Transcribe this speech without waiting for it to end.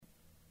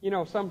You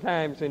know,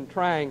 sometimes in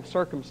trying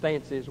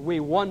circumstances,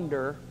 we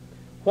wonder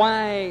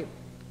why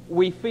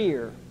we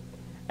fear.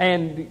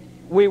 And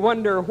we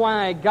wonder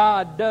why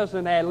God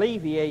doesn't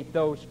alleviate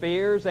those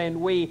fears.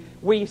 And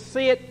we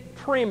sit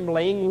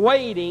trembling,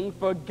 waiting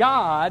for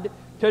God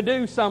to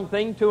do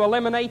something to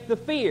eliminate the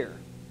fear.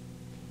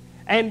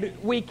 And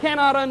we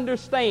cannot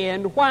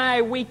understand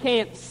why we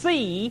can't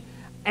see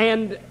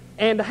and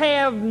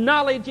have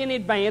knowledge in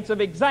advance of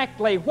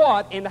exactly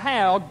what and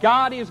how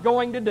God is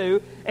going to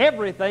do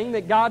everything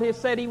that God has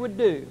said He would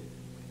do.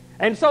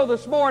 And so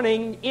this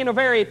morning, in a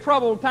very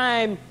troubled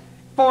time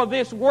for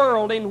this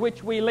world in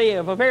which we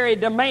live, a very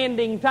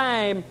demanding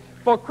time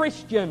for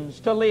Christians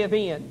to live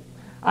in,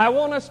 I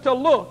want us to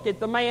look at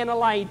the man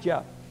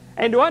Elijah.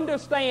 And to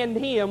understand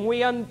him,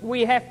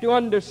 we have to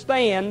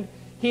understand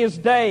his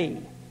day.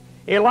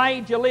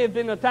 Elijah lived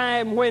in a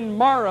time when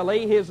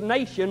morally his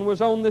nation was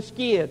on the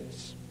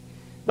skids.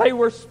 They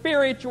were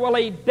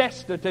spiritually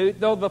destitute,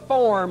 though the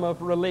form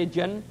of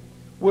religion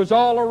was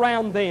all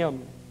around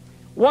them.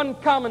 One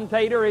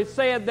commentator has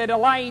said that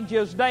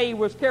Elijah's day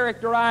was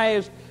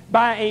characterized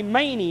by a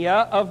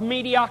mania of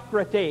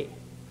mediocrity.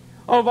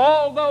 Of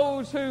all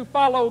those who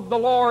followed the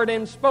Lord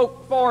and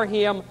spoke for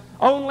Him,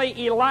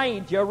 only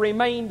Elijah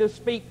remained to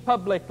speak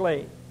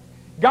publicly.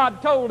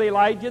 God told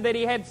Elijah that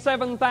he had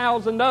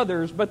 7,000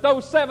 others, but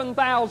those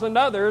 7,000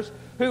 others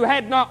who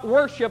had not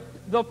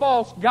worshipped the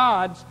false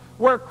gods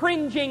were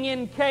cringing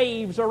in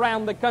caves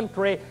around the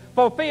country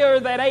for fear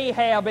that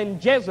Ahab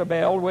and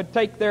Jezebel would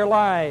take their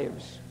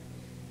lives.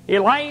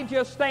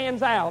 Elijah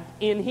stands out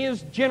in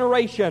his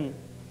generation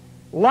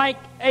like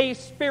a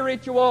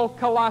spiritual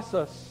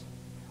colossus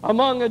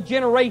among a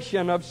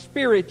generation of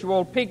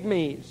spiritual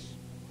pygmies.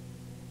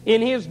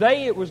 In his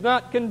day it was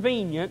not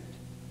convenient,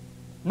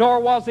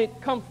 nor was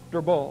it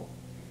comfortable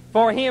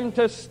for him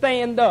to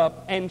stand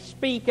up and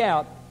speak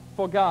out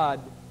for God.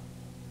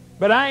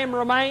 But I am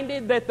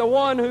reminded that the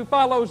one who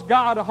follows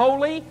God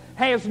wholly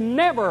has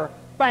never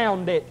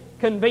found it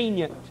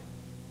convenient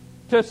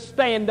to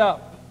stand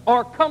up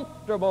or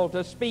comfortable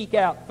to speak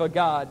out for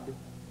God.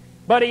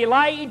 But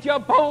Elijah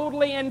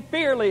boldly and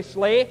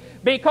fearlessly,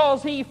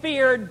 because he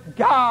feared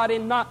God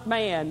and not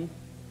man,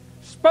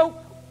 spoke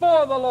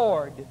for the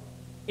Lord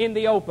in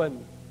the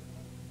open.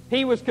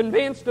 He was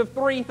convinced of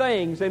three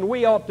things, and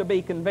we ought to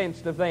be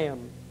convinced of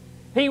them.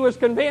 He was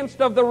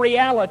convinced of the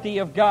reality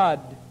of God.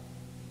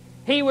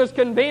 He was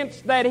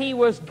convinced that he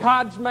was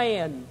God's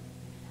man.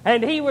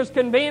 And he was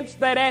convinced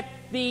that at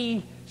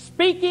the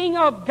speaking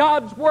of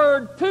God's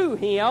word to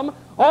him,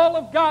 all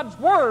of God's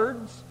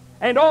words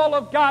and all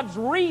of God's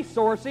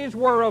resources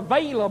were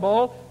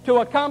available to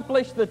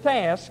accomplish the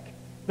task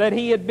that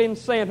he had been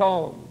sent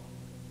on.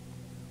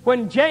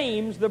 When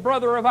James, the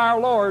brother of our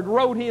Lord,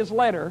 wrote his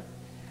letter,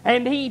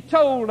 and he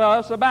told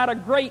us about a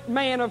great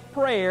man of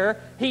prayer,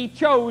 he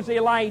chose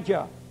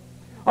Elijah.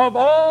 Of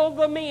all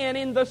the men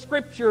in the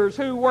Scriptures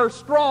who were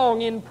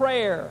strong in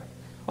prayer,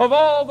 of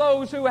all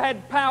those who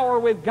had power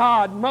with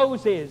God,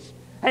 Moses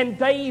and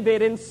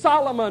David and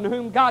Solomon,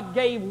 whom God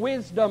gave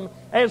wisdom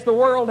as the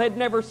world had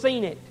never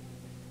seen it.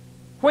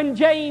 When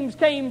James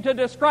came to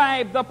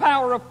describe the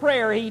power of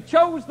prayer, he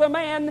chose the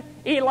man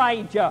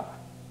Elijah.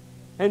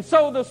 And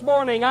so this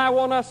morning I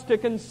want us to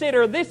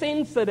consider this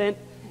incident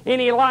in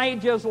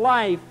Elijah's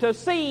life to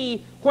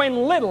see when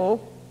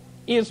little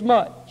is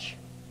much.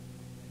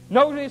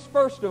 Notice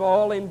first of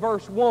all in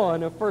verse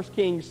 1 of 1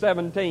 Kings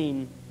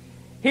 17,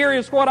 here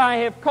is what I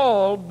have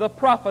called the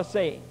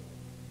prophecy.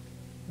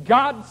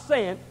 God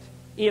sent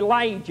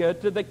Elijah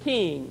to the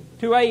king,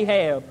 to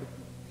Ahab,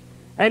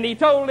 and he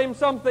told him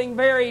something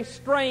very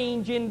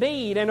strange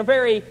indeed, and a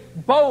very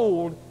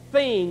bold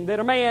thing that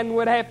a man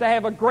would have to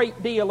have a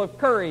great deal of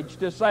courage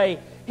to say.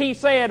 He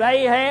said,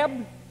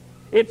 Ahab,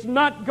 it's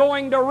not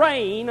going to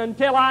rain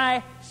until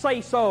I say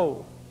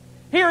so.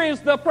 Here is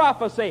the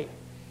prophecy.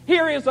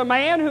 Here is a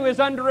man who is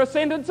under a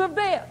sentence of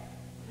death,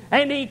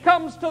 and he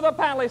comes to the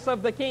palace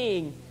of the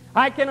king.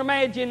 I can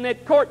imagine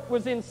that court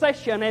was in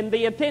session, and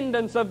the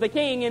attendants of the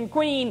king and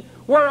queen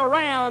were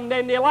around,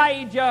 and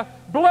Elijah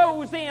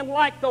blows in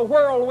like the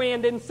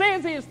whirlwind and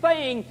says his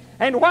thing,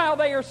 and while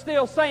they are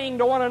still saying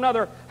to one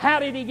another, how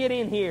did he get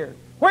in here?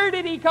 Where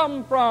did he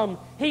come from?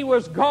 He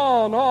was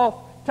gone off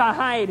to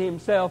hide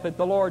himself at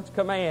the Lord's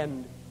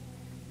command.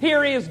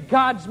 Here is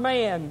God's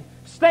man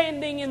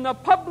standing in the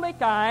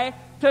public eye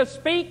to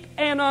speak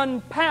an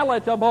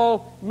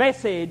unpalatable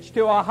message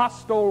to a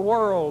hostile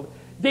world,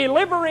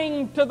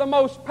 delivering to the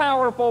most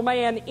powerful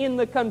man in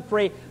the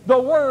country the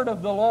word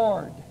of the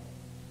Lord,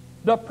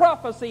 the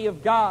prophecy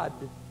of God.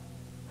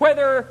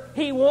 Whether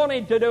he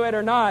wanted to do it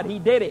or not, he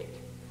did it.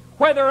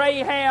 Whether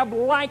Ahab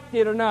liked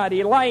it or not,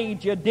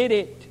 Elijah did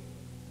it.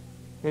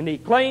 And he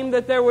claimed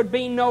that there would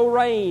be no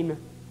rain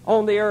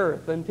on the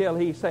earth until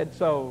he said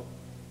so.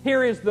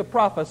 Here is the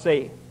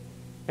prophecy.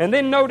 And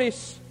then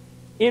notice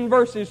in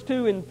verses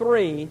 2 and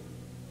 3,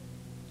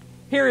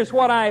 here is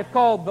what I have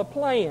called the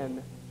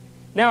plan.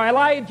 Now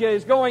Elijah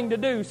is going to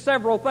do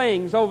several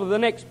things over the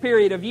next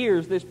period of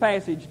years this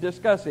passage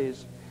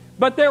discusses.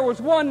 But there was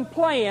one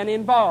plan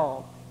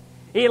involved.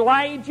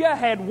 Elijah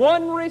had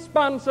one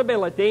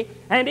responsibility,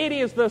 and it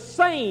is the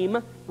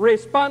same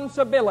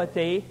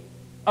responsibility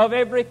of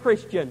every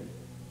Christian.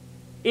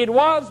 It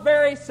was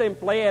very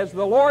simply, as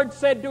the Lord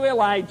said to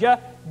Elijah,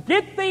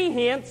 "Get thee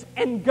hence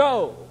and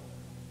go."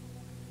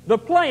 The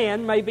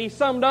plan may be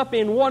summed up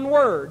in one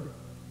word,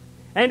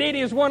 and it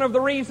is one of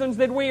the reasons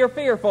that we are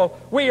fearful.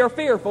 We are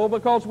fearful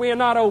because we are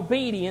not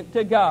obedient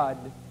to God.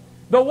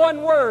 The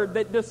one word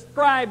that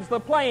describes the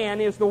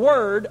plan is the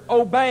word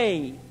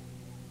obey.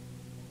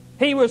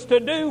 He was to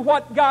do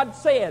what God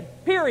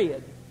said,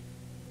 period.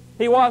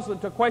 He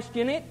wasn't to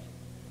question it.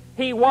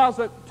 He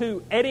wasn't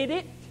to edit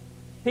it.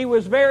 He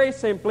was very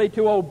simply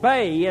to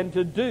obey and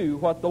to do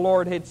what the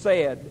Lord had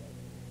said.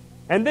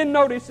 And then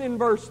notice in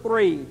verse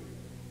 3,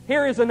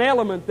 here is an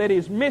element that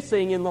is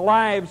missing in the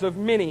lives of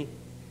many.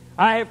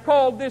 I have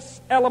called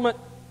this element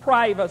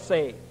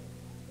privacy.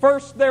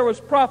 First there was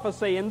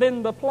prophecy, and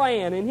then the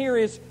plan, and here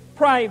is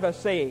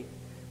privacy.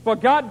 For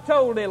God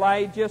told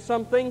Elijah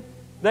something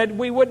that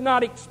we would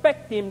not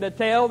expect him to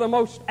tell the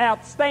most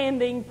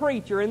outstanding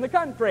preacher in the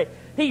country.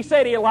 He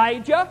said,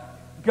 "Elijah,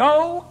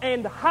 go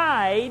and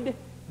hide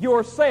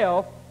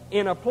yourself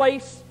in a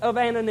place of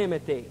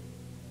anonymity."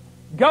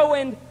 Go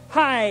and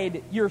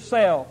hide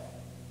yourself.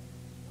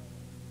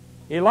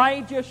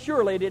 Elijah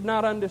surely did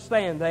not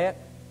understand that.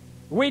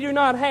 We do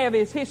not have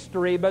his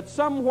history, but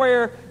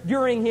somewhere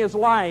during his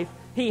life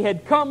he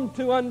had come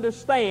to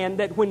understand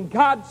that when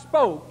God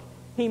spoke,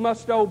 he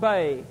must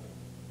obey.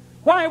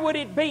 Why would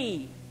it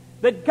be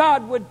that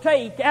God would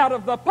take out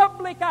of the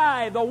public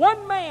eye the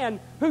one man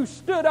who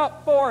stood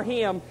up for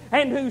him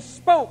and who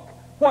spoke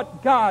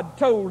what God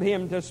told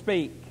him to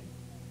speak?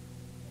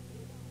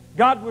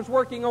 God was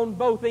working on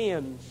both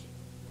ends.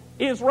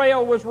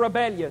 Israel was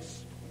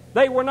rebellious.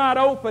 They were not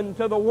open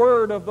to the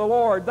word of the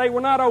Lord. They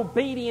were not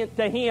obedient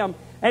to Him.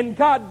 And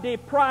God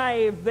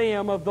deprived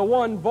them of the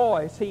one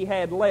voice He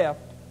had left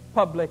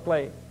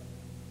publicly.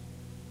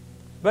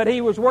 But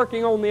He was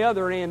working on the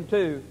other end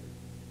too.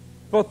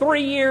 For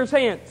 3 years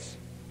hence,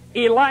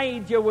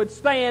 Elijah would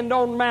stand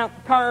on Mount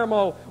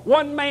Carmel,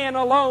 one man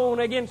alone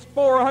against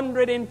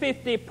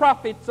 450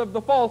 prophets of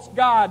the false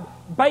god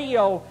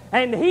Baal,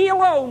 and he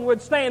alone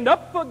would stand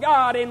up for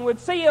God and would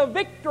see a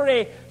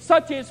victory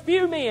such as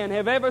few men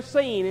have ever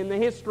seen in the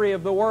history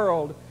of the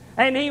world.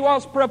 And he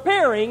was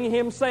preparing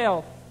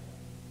himself.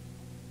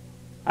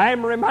 I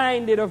am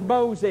reminded of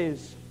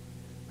Moses,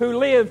 who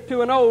lived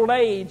to an old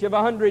age of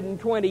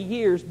 120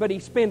 years, but he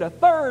spent a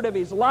third of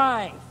his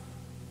life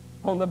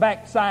on the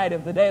backside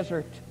of the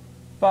desert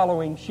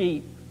following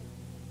sheep.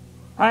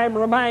 I am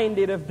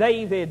reminded of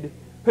David,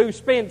 who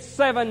spent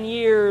 7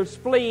 years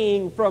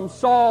fleeing from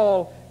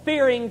Saul,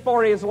 fearing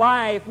for his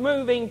life,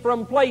 moving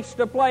from place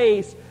to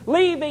place,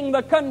 leaving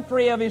the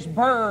country of his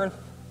birth,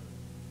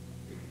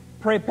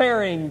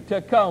 preparing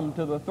to come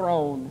to the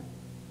throne.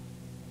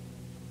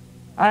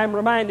 I am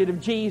reminded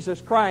of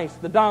Jesus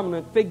Christ, the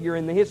dominant figure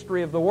in the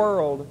history of the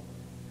world,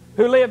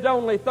 who lived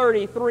only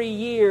 33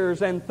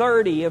 years, and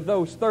 30 of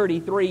those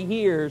 33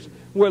 years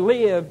were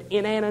lived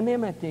in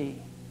anonymity.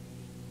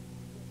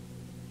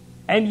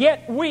 And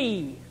yet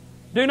we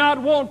do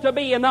not want to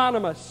be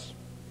anonymous.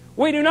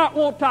 We do not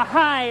want to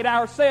hide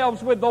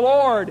ourselves with the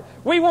Lord.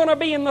 We want to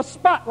be in the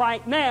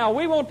spotlight now.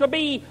 We want to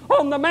be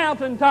on the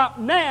mountaintop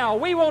now.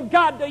 We want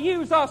God to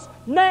use us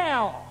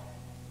now.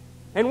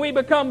 And we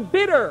become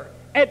bitter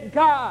at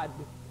God.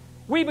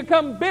 We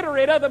become bitter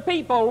at other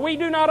people. We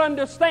do not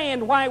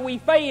understand why we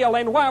fail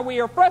and why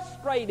we are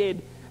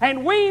frustrated.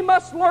 And we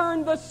must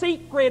learn the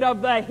secret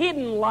of the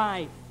hidden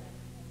life.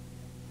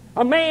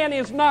 A man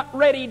is not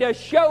ready to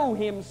show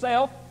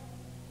himself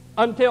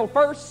until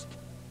first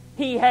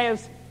he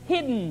has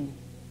hidden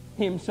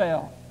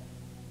himself.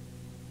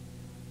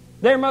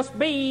 There must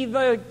be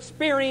the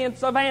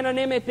experience of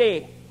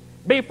anonymity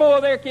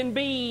before there can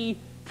be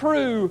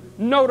true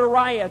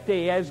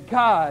notoriety as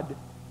God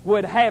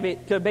would have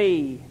it to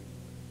be.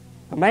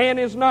 A man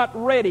is not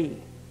ready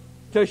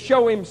to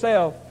show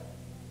himself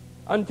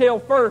until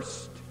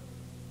first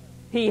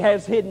he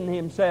has hidden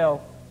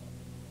himself.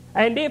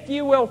 And if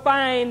you will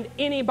find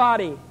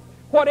anybody,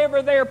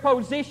 whatever their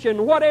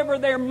position, whatever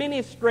their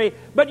ministry,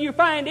 but you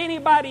find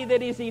anybody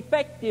that is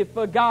effective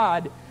for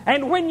God,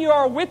 and when you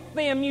are with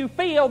them you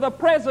feel the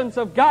presence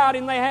of God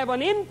and they have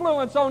an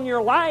influence on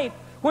your life,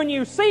 when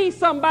you see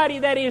somebody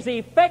that is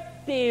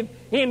effective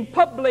in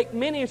public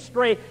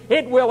ministry,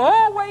 it will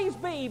always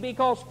be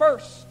because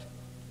first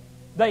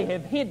they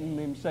have hidden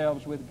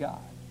themselves with God.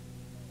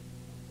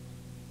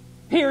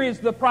 Here is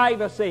the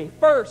privacy.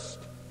 First,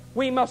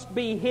 we must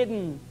be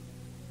hidden.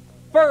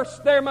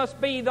 First, there must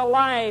be the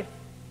life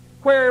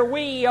where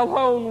we,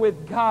 alone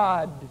with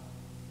God,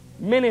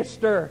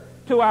 minister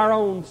to our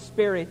own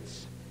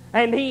spirits.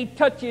 And He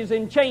touches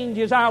and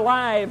changes our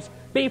lives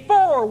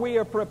before we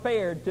are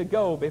prepared to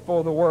go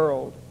before the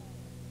world.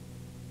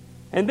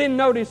 And then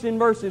notice in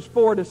verses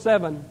 4 to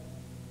 7,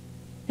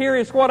 here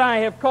is what I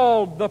have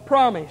called the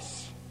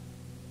promise.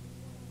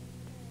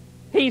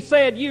 He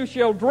said, "You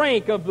shall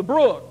drink of the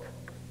brook,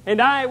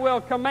 and I will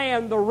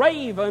command the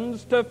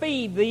ravens to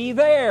feed thee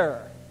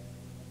there."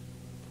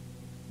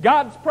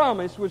 God's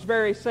promise was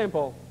very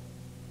simple.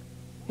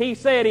 He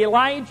said,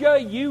 Elijah,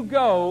 you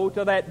go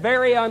to that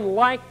very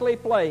unlikely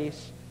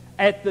place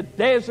at the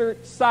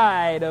desert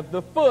side of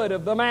the foot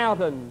of the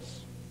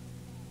mountains.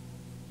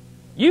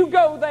 You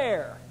go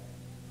there,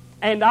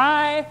 and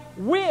I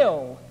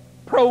will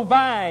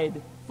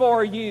provide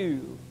for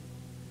you.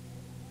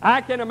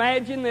 I can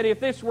imagine that if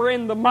this were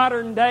in the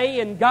modern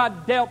day and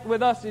God dealt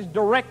with us as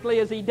directly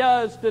as He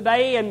does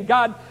today, and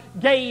God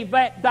gave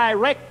that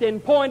direct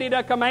and pointed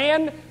a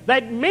command,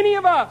 that many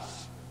of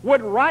us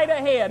would right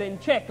ahead and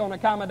check on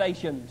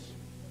accommodations.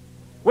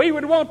 We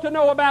would want to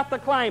know about the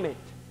climate.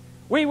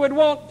 We would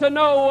want to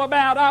know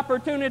about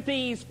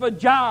opportunities for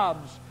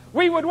jobs.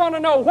 We would want to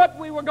know what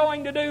we were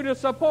going to do to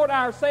support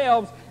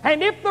ourselves.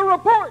 And if the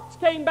reports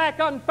came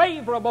back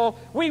unfavorable,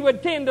 we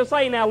would tend to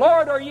say, now,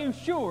 Lord, are you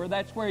sure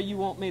that's where you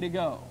want me to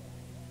go?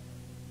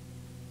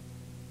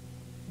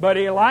 But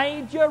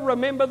Elijah,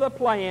 remember the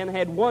plan,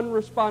 had one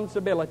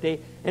responsibility,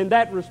 and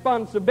that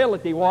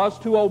responsibility was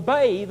to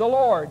obey the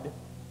Lord.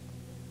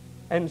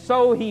 And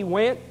so he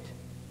went,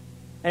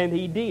 and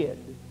he did,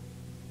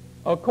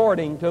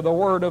 according to the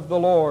word of the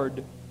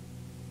Lord.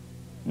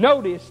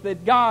 Notice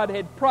that God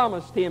had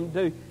promised him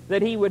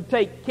that He would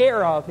take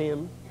care of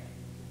him.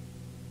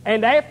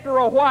 And after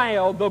a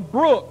while, the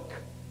brook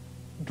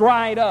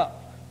dried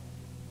up.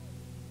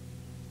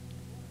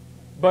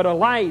 But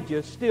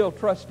Elijah still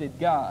trusted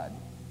God.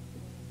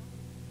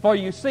 For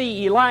you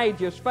see,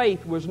 Elijah's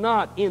faith was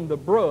not in the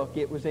brook,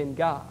 it was in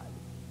God.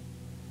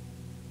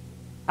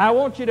 I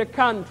want you to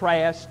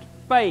contrast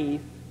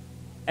faith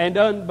and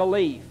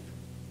unbelief.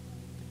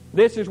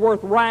 This is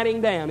worth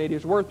writing down. It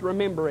is worth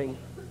remembering.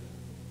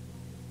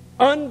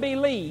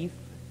 Unbelief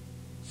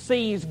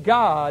sees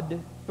God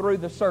through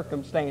the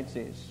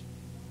circumstances.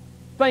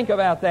 Think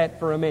about that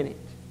for a minute.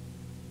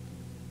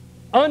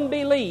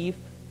 Unbelief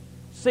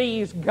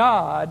sees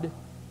God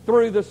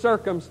through the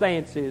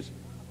circumstances.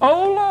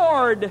 Oh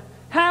Lord,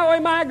 how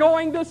am I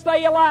going to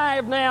stay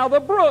alive now?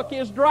 The brook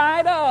is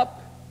dried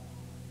up.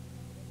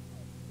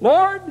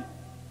 Lord,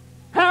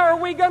 how are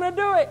we going to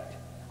do it?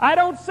 I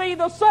don't see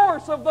the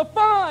source of the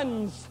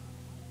funds.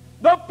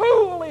 The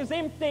pool is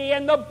empty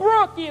and the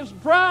brook is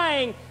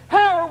drying.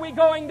 How are we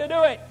going to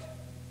do it?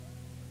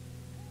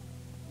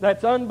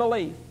 That's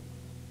unbelief.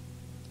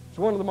 It's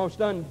one of the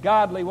most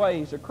ungodly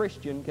ways a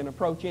Christian can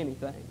approach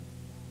anything.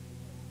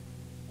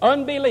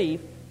 Unbelief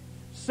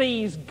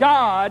sees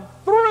God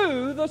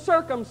through the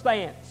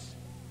circumstance.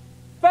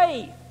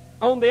 Faith,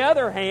 on the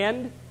other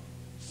hand,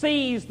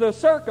 sees the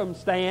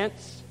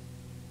circumstance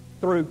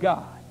through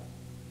God.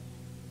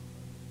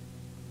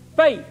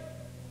 Faith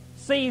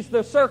sees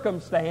the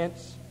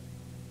circumstance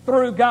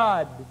through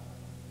God.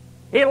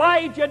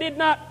 Elijah did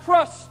not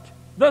trust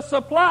the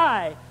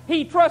supply.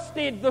 He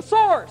trusted the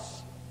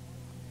source.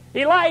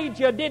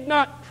 Elijah did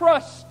not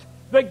trust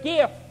the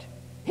gift.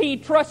 He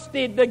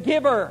trusted the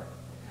giver.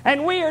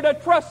 And we are to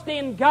trust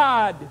in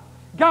God.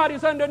 God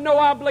is under no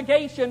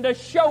obligation to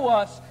show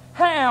us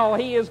how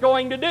He is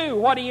going to do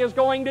what He is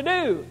going to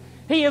do.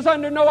 He is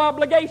under no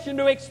obligation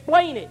to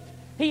explain it.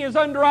 He is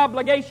under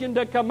obligation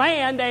to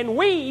command and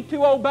we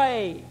to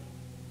obey.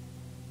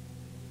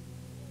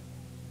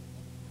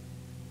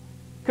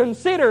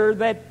 Consider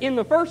that in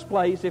the first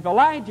place, if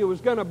Elijah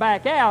was going to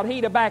back out,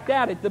 he'd have backed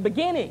out at the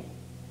beginning.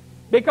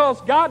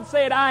 Because God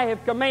said, I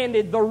have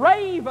commanded the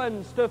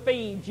ravens to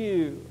feed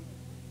you.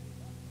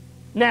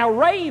 Now,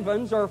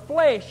 ravens are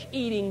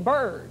flesh-eating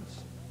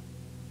birds.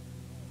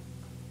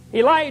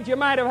 Elijah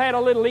might have had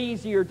a little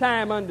easier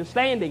time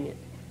understanding it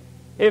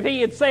if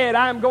he had said,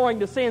 I'm going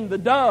to send the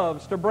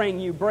doves to bring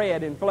you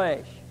bread and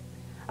flesh.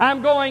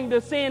 I'm going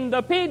to send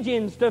the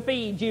pigeons to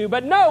feed you.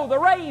 But no, the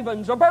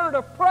raven's a bird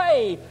of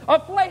prey, a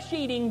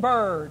flesh-eating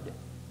bird.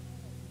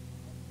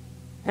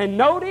 And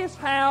notice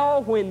how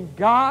when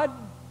God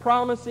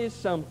promises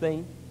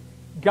something,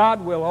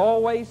 God will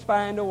always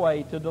find a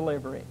way to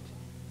deliver it.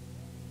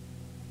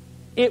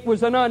 It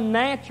was an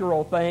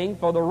unnatural thing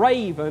for the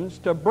ravens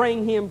to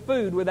bring him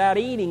food without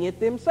eating it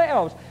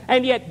themselves.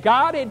 And yet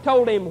God had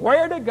told him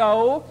where to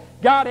go,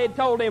 God had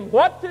told him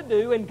what to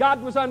do, and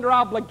God was under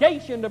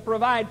obligation to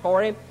provide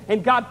for him,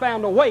 and God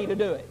found a way to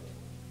do it.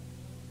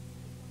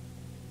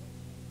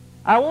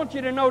 I want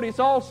you to notice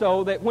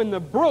also that when the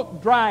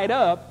brook dried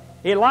up,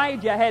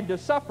 Elijah had to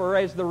suffer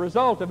as the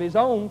result of his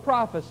own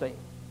prophecy.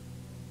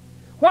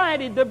 Why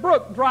did the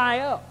brook dry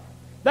up?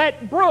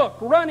 That brook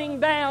running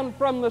down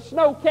from the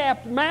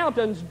snow-capped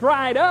mountains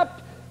dried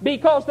up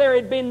because there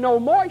had been no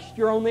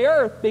moisture on the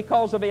earth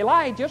because of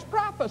Elijah's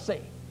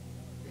prophecy.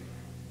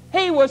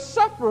 He was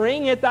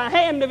suffering at the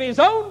hand of his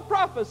own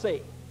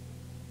prophecy.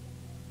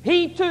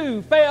 He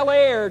too fell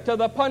heir to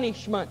the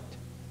punishment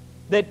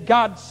that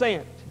God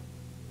sent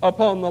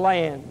upon the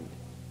land.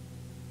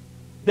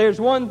 There's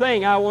one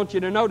thing I want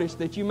you to notice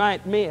that you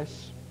might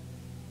miss.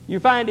 You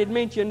find it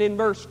mentioned in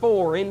verse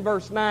 4, in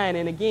verse 9,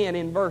 and again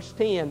in verse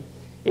 10.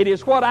 It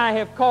is what I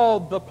have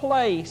called the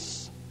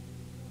place.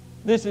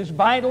 This is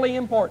vitally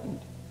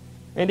important.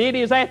 And it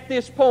is at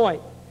this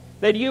point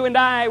that you and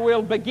I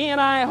will begin,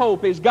 I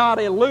hope, as God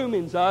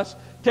illumines us,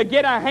 to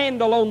get a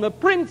handle on the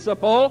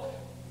principle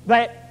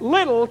that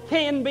little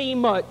can be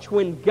much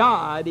when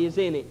God is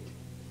in it.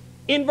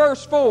 In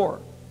verse 4,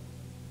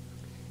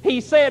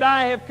 He said,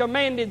 I have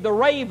commanded the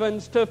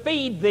ravens to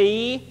feed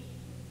thee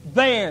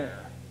there.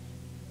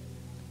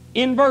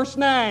 In verse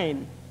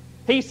 9,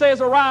 He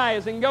says,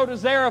 arise and go to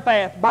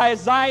Zarephath by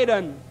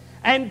Zidon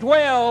and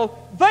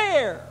dwell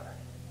there.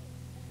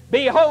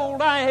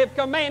 Behold, I have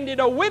commanded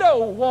a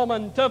widow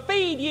woman to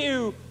feed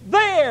you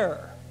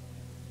there.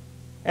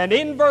 And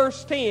in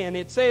verse 10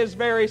 it says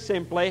very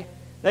simply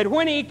that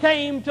when he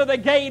came to the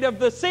gate of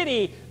the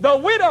city, the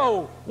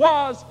widow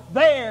was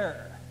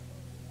there.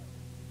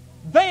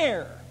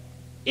 There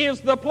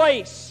is the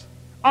place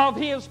of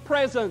His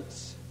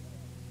presence.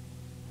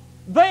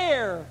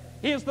 There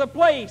is the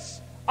place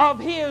of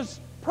His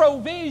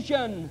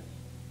provision.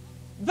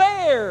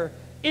 There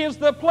is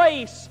the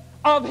place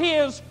of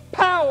His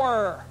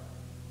power.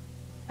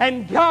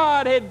 And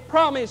God had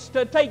promised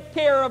to take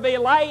care of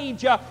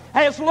Elijah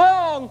as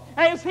long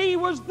as he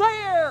was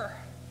there.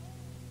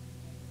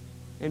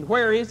 And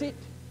where is it?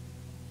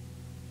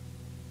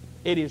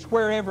 It is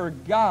wherever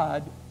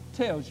God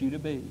tells you to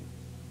be.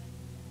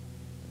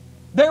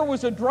 There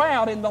was a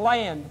drought in the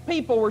land.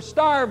 People were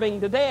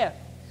starving to death.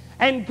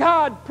 And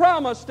God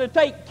promised to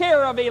take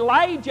care of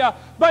Elijah,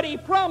 but He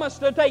promised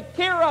to take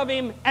care of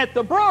him at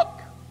the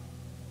brook.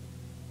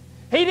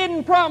 He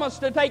didn't promise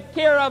to take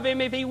care of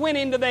him if he went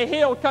into the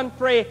hill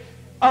country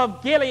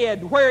of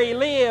Gilead where he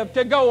lived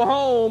to go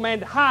home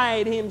and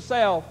hide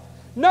himself.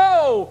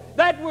 No,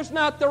 that was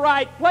not the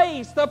right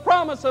place. The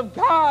promise of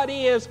God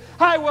is,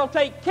 I will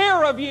take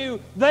care of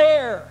you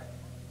there.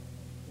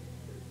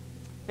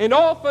 And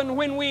often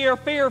when we are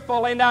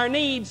fearful and our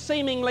needs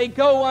seemingly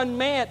go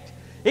unmet,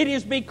 it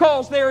is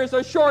because there is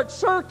a short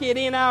circuit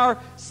in our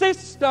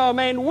system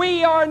and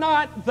we are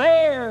not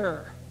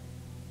there.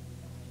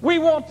 We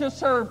want to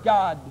serve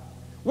God.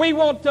 We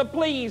want to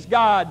please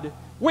God.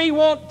 We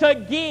want to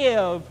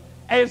give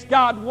as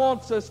God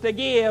wants us to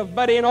give.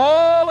 But in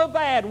all of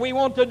that, we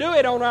want to do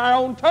it on our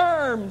own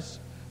terms.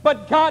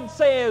 But God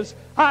says,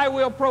 I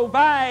will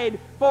provide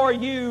for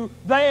you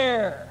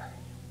there.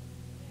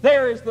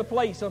 There is the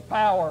place of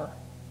power.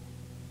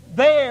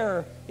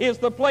 There is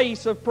the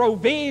place of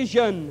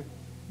provision.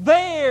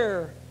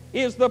 There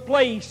is the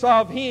place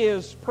of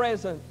His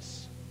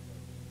presence.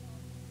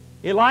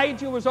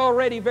 Elijah was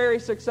already very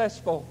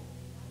successful.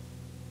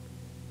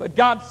 But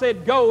God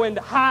said, go and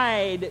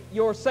hide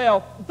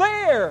yourself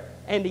there.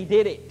 And he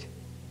did it.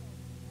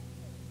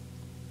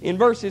 In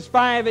verses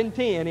 5 and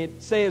 10,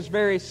 it says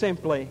very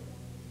simply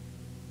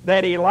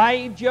that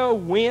Elijah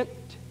went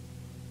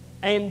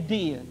and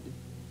did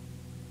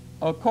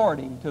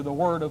according to the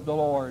word of the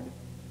Lord.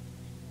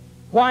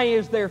 Why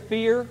is there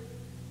fear?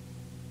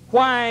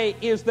 Why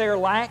is there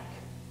lack?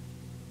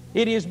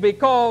 It is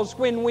because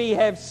when we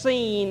have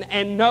seen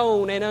and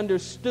known and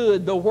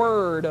understood the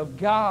Word of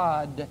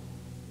God,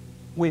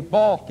 we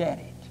balk at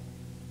it.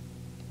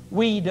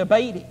 We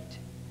debate it.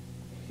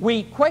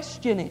 We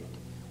question it.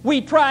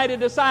 We try to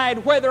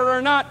decide whether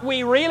or not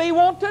we really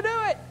want to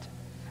do it.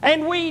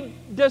 And we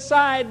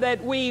decide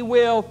that we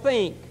will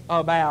think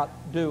about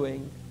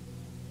doing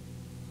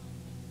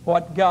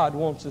what God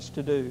wants us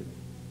to do.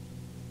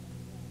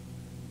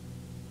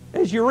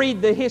 As you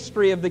read the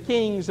history of the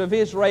kings of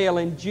Israel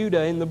and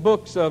Judah in the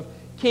books of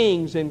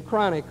Kings and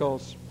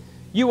Chronicles,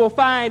 you will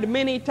find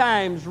many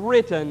times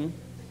written,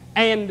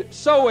 and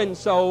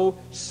so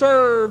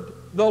served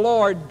the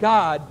Lord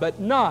God,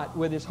 but not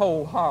with his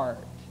whole heart.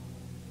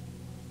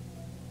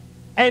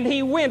 And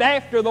he went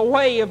after the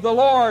way of the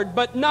Lord,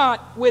 but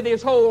not with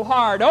his whole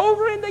heart.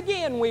 Over and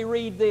again we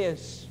read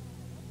this.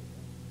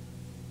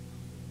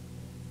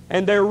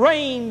 And their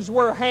reigns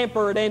were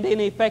hampered and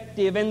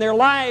ineffective, and their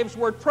lives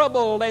were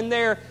troubled, and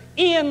their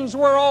ends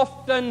were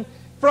often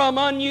from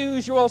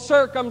unusual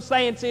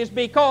circumstances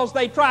because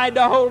they tried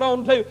to hold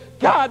on to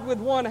God with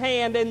one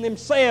hand and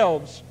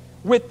themselves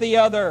with the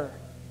other.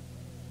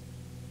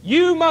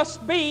 You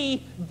must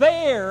be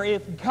there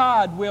if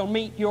God will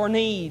meet your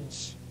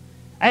needs.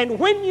 And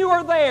when you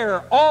are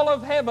there, all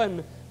of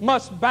heaven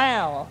must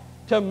bow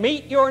to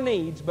meet your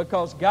needs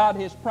because God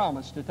has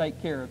promised to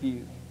take care of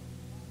you.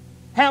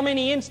 How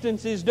many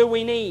instances do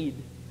we need?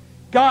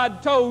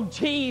 God told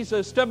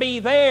Jesus to be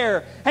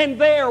there, and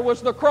there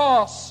was the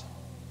cross.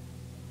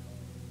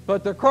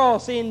 But the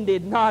cross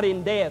ended not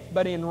in death,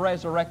 but in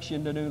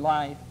resurrection to new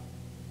life.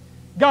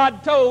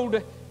 God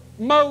told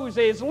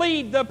Moses,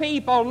 lead the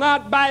people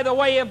not by the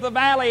way of the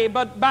valley,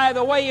 but by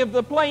the way of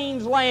the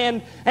plains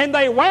land. And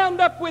they wound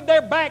up with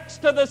their backs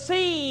to the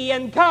sea,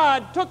 and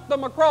God took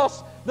them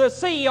across the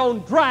sea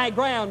on dry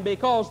ground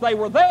because they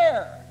were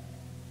there.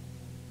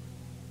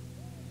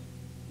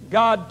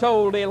 God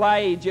told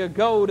Elijah,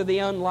 go to the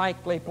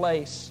unlikely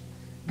place.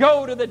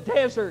 Go to the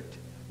desert.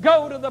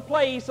 Go to the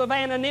place of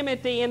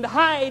anonymity and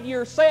hide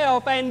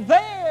yourself, and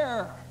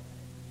there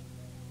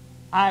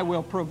I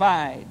will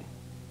provide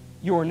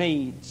your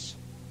needs.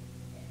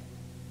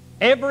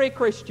 Every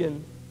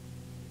Christian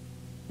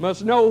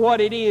must know what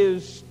it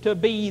is to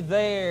be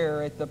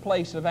there at the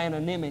place of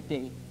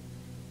anonymity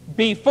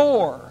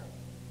before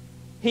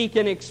he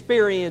can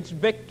experience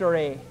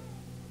victory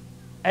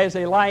as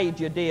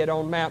Elijah did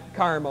on Mount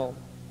Carmel.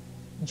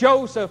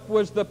 Joseph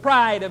was the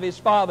pride of his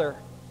father.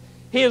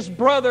 His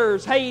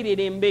brothers hated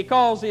him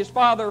because his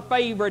father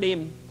favored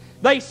him.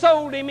 They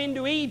sold him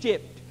into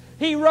Egypt.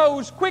 He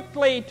rose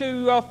quickly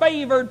to a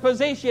favored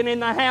position in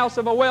the house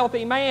of a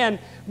wealthy man.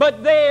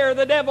 But there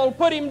the devil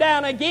put him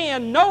down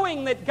again,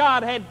 knowing that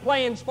God had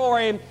plans for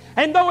him.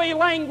 And though he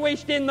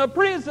languished in the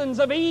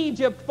prisons of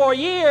Egypt for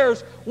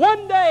years,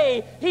 one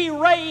day he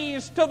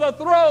raised to the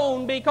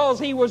throne because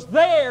he was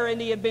there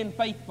and he had been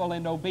faithful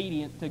and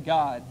obedient to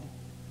God.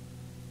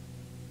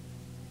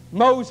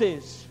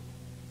 Moses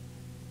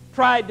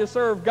tried to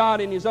serve God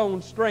in his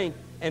own strength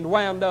and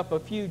wound up a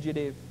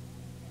fugitive.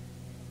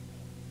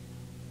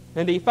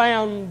 And he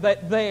found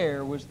that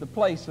there was the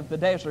place of the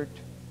desert,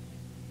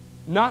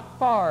 not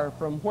far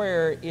from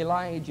where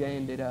Elijah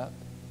ended up.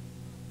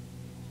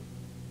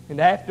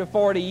 And after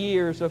 40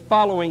 years of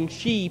following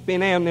sheep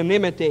in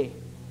anonymity,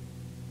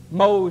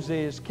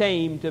 Moses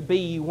came to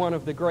be one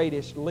of the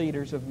greatest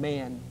leaders of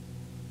men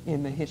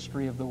in the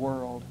history of the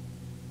world.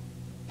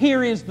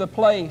 Here is the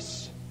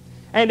place.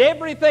 And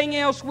everything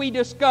else we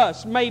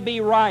discuss may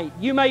be right.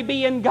 You may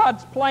be in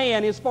God's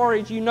plan as far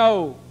as you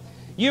know.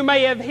 You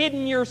may have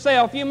hidden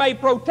yourself. You may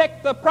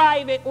protect the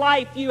private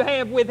life you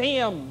have with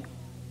Him.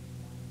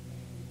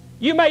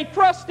 You may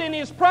trust in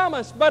His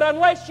promise, but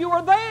unless you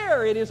are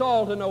there, it is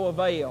all to no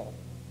avail.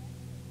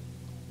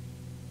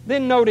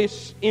 Then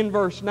notice in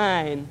verse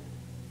 9,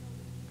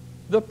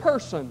 the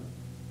person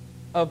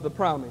of the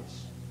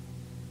promise.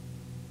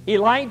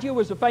 Elijah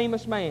was a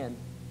famous man.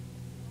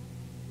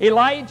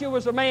 Elijah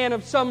was a man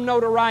of some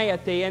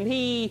notoriety, and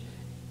he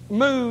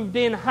moved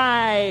in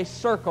high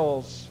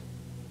circles.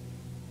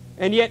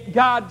 And yet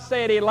God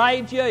said,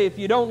 Elijah, if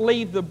you don't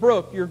leave the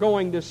brook, you're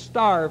going to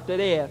starve to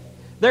death.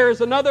 There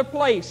is another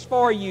place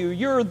for you.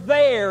 Your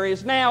there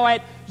is now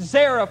at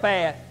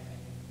Zarephath.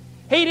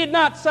 He did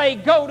not say,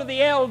 go to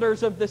the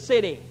elders of the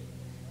city.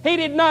 He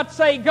did not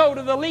say, go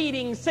to the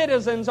leading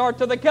citizens or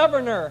to the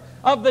governor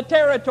of the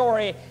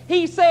territory.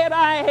 He said,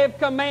 I have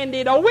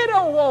commanded a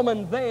widow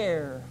woman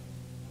there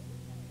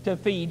to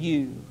feed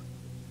you.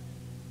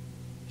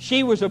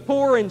 She was a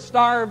poor and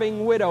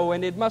starving widow,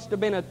 and it must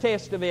have been a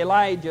test of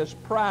Elijah's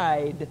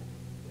pride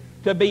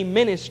to be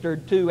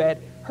ministered to at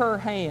her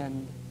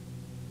hand.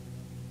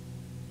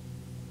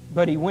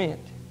 But he went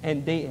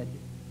and did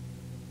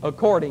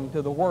according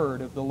to the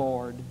word of the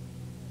Lord.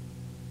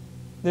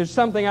 There's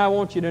something I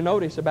want you to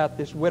notice about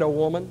this widow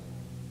woman.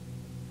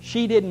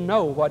 She didn't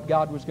know what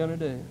God was going to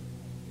do.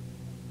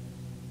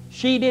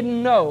 She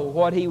didn't know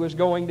what He was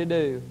going to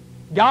do.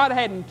 God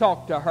hadn't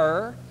talked to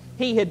her.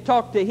 He had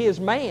talked to His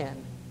man.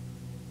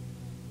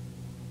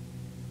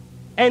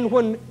 And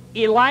when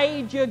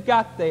Elijah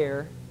got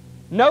there,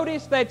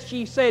 notice that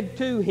she said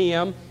to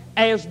him,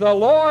 as the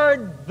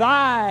Lord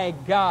thy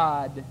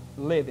God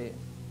liveth.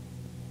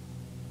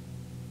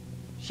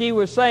 She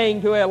was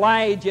saying to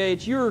Elijah,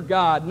 it's your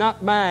God,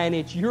 not mine.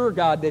 It's your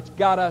God that's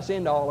got us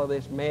into all of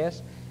this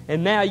mess.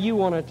 And now you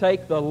want to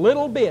take the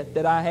little bit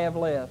that I have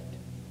left.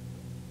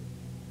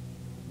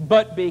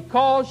 But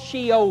because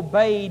she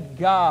obeyed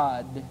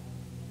God,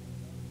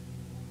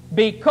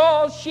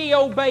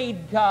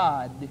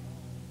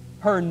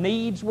 her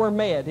needs were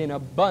met in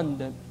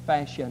abundant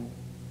fashion.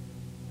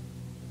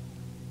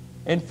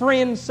 And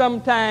friends,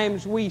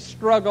 sometimes we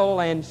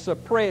struggle and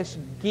suppress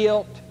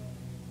guilt,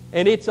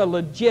 and it's a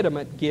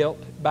legitimate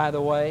guilt, by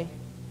the way,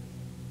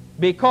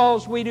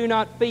 because we do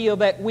not feel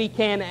that we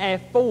can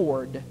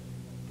afford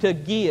to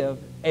give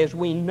as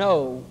we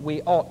know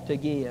we ought to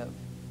give.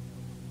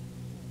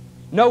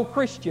 No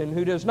Christian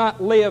who does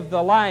not live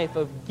the life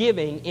of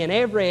giving in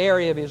every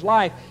area of his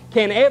life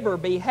can ever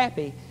be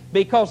happy,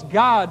 because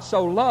God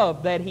so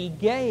loved that He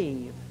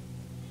gave.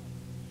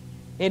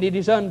 And it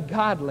is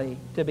ungodly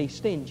to be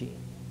stingy.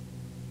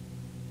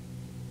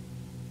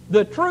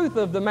 The truth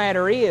of the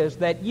matter is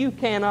that you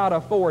cannot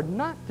afford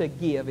not to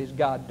give as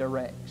God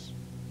directs.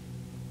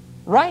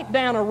 Write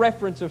down a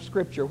reference of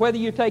Scripture, whether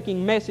you're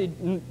taking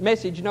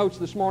message notes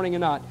this morning or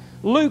not.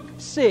 Luke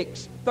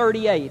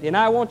 6:38. And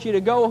I want you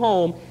to go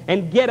home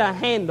and get a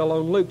handle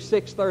on Luke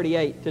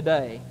 6:38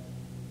 today.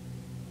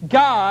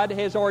 God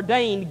has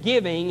ordained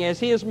giving as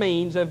His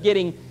means of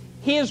getting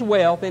His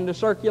wealth into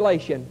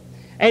circulation.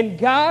 And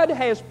God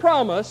has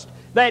promised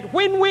that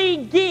when we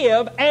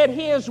give at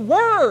His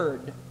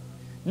word,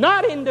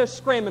 not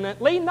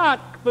indiscriminately,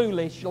 not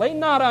foolishly,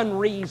 not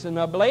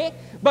unreasonably,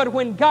 but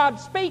when God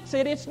speaks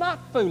it, it's not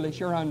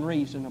foolish or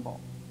unreasonable.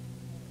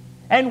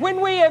 And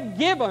when we have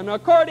given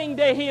according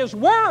to His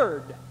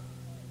word,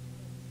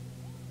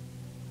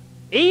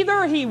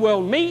 either He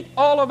will meet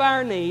all of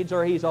our needs,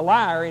 or He's a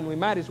liar and we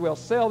might as well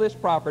sell this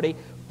property,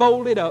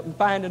 fold it up, and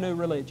find a new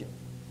religion.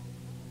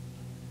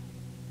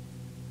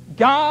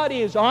 God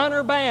is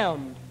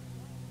honor-bound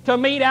to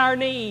meet our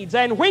needs.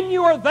 And when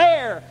you are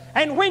there,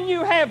 and when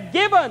you have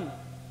given,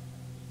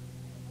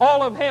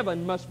 all of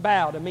heaven must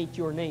bow to meet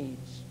your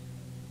needs.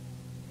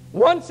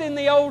 Once in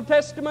the Old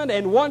Testament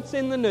and once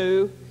in the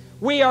New,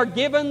 we are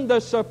given the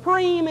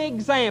supreme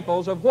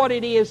examples of what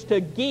it is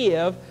to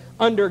give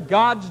under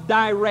God's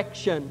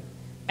direction.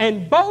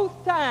 And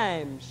both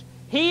times,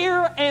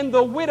 here and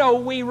the widow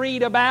we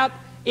read about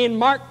in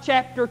Mark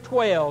chapter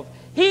 12,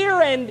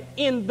 here and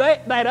in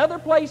that other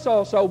place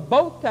also,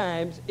 both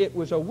times it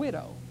was a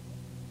widow.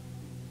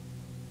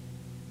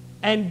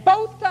 And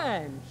both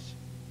times,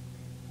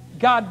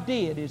 God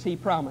did as He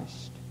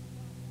promised.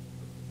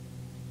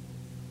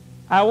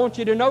 I want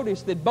you to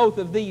notice that both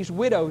of these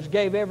widows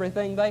gave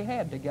everything they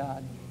had to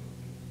God.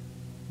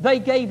 They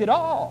gave it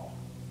all.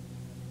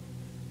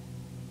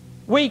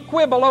 We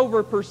quibble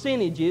over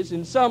percentages,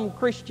 and some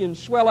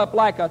Christians swell up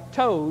like a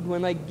toad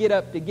when they get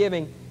up to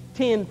giving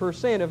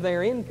 10% of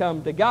their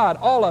income to God.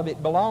 All of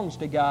it belongs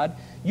to God.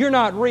 You're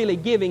not really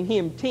giving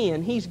Him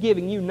 10. He's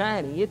giving you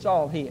 90. It's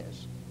all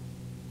His.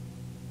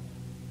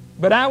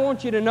 But I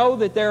want you to know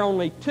that there are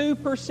only two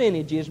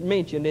percentages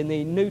mentioned in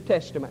the New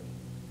Testament.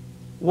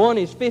 One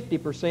is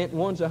 50% and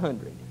one's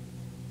 100.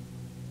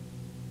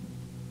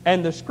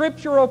 And the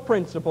scriptural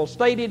principle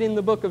stated in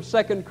the book of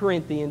 2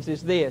 Corinthians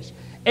is this: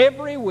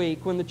 every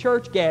week when the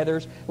church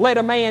gathers, let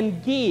a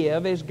man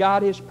give as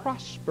God has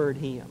prospered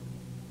him.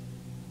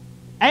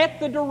 At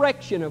the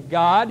direction of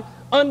God,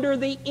 under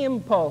the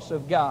impulse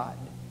of God.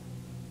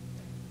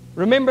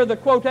 Remember the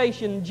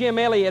quotation Jim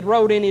Elliot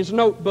wrote in his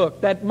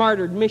notebook, that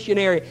martyred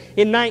missionary.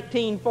 In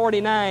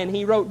 1949,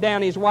 he wrote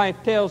down, his wife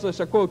tells us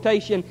a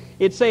quotation.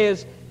 It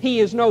says, "He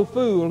is no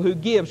fool who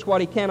gives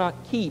what he cannot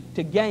keep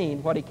to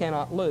gain what he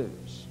cannot lose."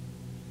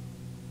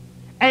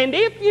 And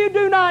if you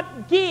do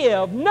not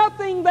give,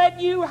 nothing that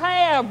you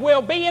have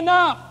will be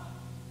enough.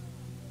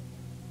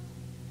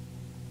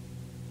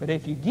 But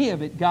if you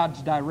give at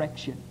God's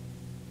direction,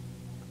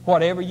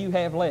 whatever you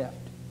have left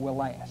will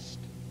last.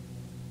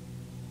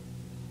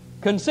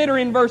 Consider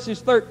in verses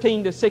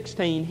 13 to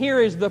 16, here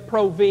is the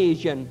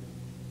provision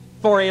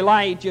for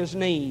Elijah's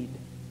need.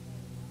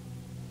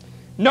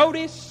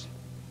 Notice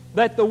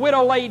that the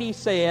widow lady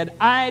said,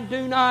 "I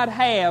do not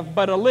have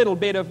but a little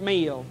bit of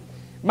meal.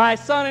 My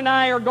son and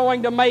I are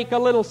going to make a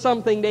little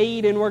something to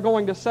eat, and we're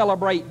going to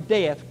celebrate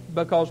death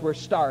because we're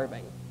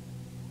starving."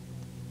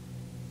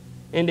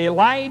 And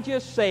Elijah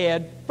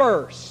said,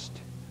 "First."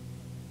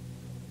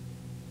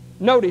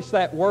 Notice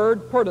that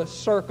word. Put a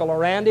circle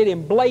around it.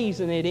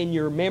 Emblazon it in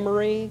your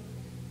memory.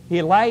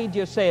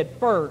 Elijah said,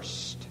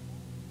 "First,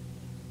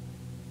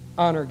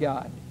 honor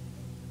God."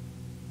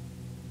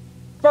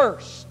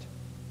 First,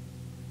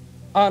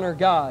 honor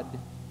God.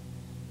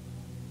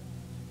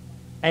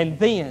 And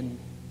then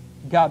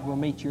God will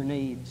meet your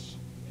needs.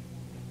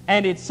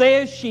 And it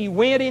says she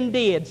went and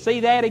did. See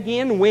that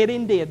again? Went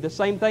and did. The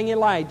same thing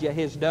Elijah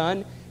has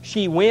done.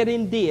 She went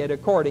and did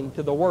according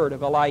to the word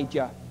of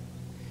Elijah.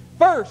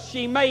 First,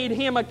 she made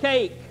him a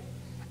cake.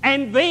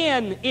 And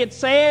then, it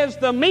says,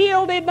 the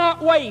meal did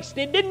not waste.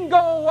 It didn't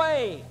go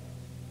away.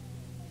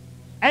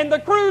 And the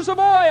cruse of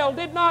oil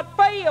did not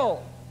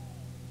fail,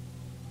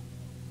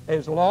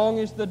 as long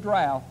as the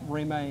drought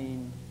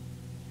remained.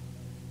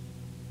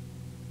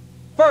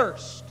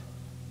 First,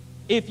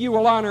 if you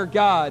will honor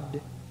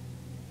God,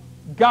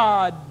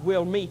 God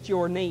will meet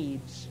your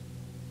needs.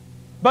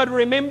 But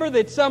remember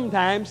that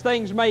sometimes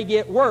things may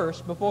get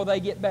worse before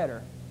they get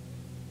better.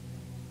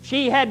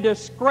 She had to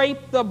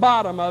scrape the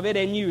bottom of it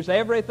and use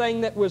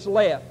everything that was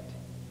left.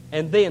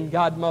 And then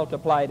God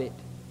multiplied it.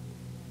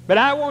 But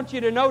I want you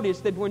to notice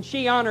that when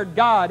she honored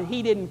God,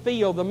 He didn't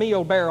fill the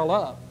meal barrel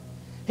up.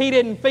 He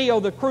didn't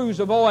fill the cruse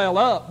of oil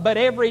up. But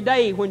every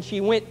day when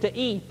she went to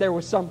eat, there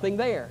was something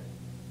there.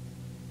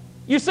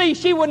 You see,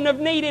 she wouldn't have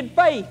needed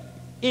faith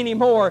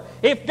anymore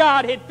if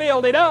God had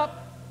filled it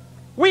up.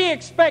 We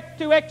expect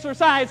to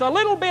exercise a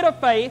little bit of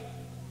faith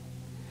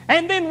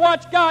and then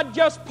watch God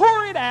just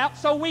pour it out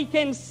so we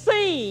can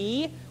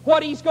see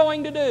what He's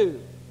going to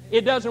do.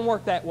 It doesn't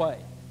work that way.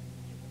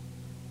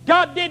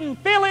 God didn't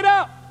fill it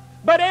up,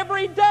 but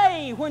every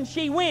day when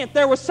she went,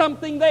 there was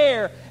something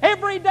there.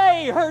 Every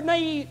day her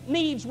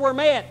needs were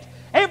met.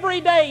 Every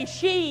day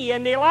she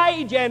and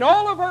Elijah and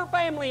all of her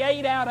family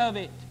ate out of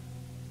it.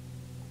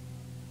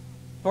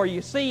 For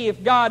you see,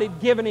 if God had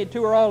given it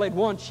to her all at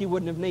once, she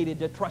wouldn't have needed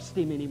to trust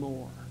Him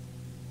anymore.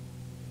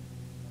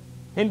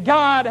 And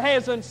God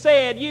hasn't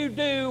said, "You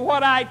do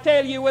what I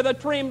tell you with a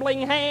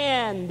trembling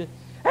hand,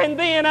 and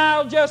then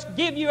I'll just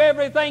give you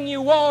everything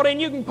you want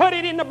and you can put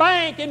it in the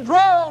bank and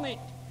draw on it."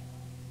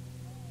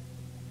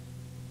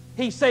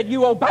 He said,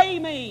 "You obey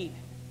me,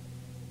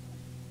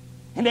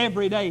 and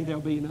every day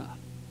there'll be enough."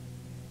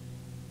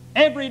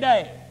 Every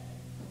day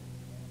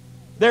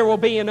there will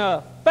be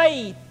enough.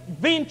 Faith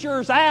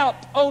ventures out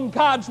on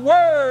God's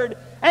Word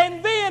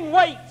and then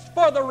waits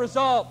for the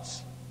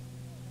results.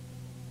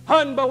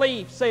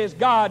 Unbelief says,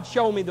 "God,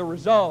 show me the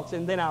results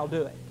and then I'll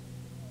do it."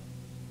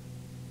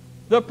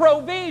 The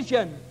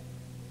provision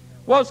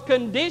was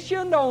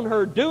conditioned on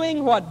her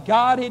doing what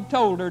God had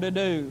told her to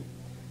do.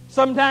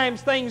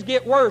 Sometimes things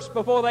get worse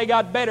before they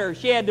got better.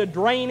 She had to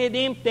drain it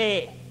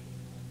empty.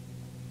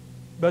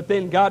 But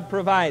then God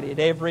provided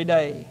every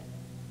day.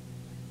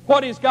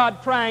 What is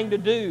God trying to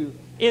do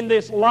in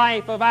this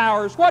life of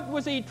ours. What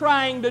was He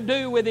trying to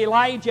do with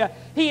Elijah?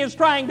 He is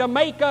trying to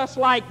make us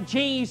like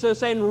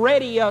Jesus and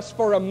ready us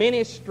for a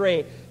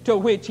ministry to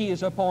which He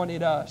has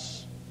appointed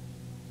us.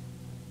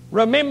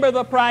 Remember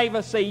the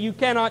privacy. You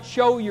cannot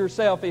show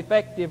yourself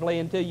effectively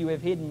until you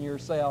have hidden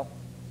yourself.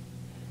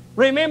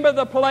 Remember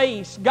the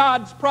place.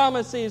 God's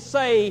promises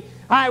say,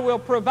 I will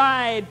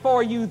provide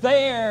for you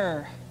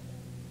there.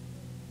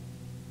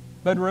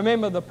 But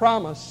remember the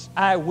promise,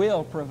 I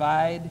will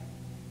provide.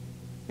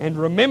 And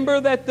remember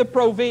that the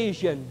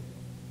provision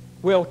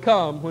will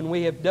come when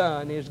we have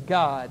done as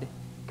God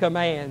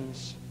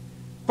commands.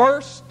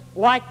 First,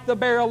 like the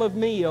barrel of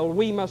meal,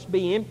 we must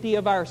be empty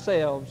of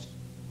ourselves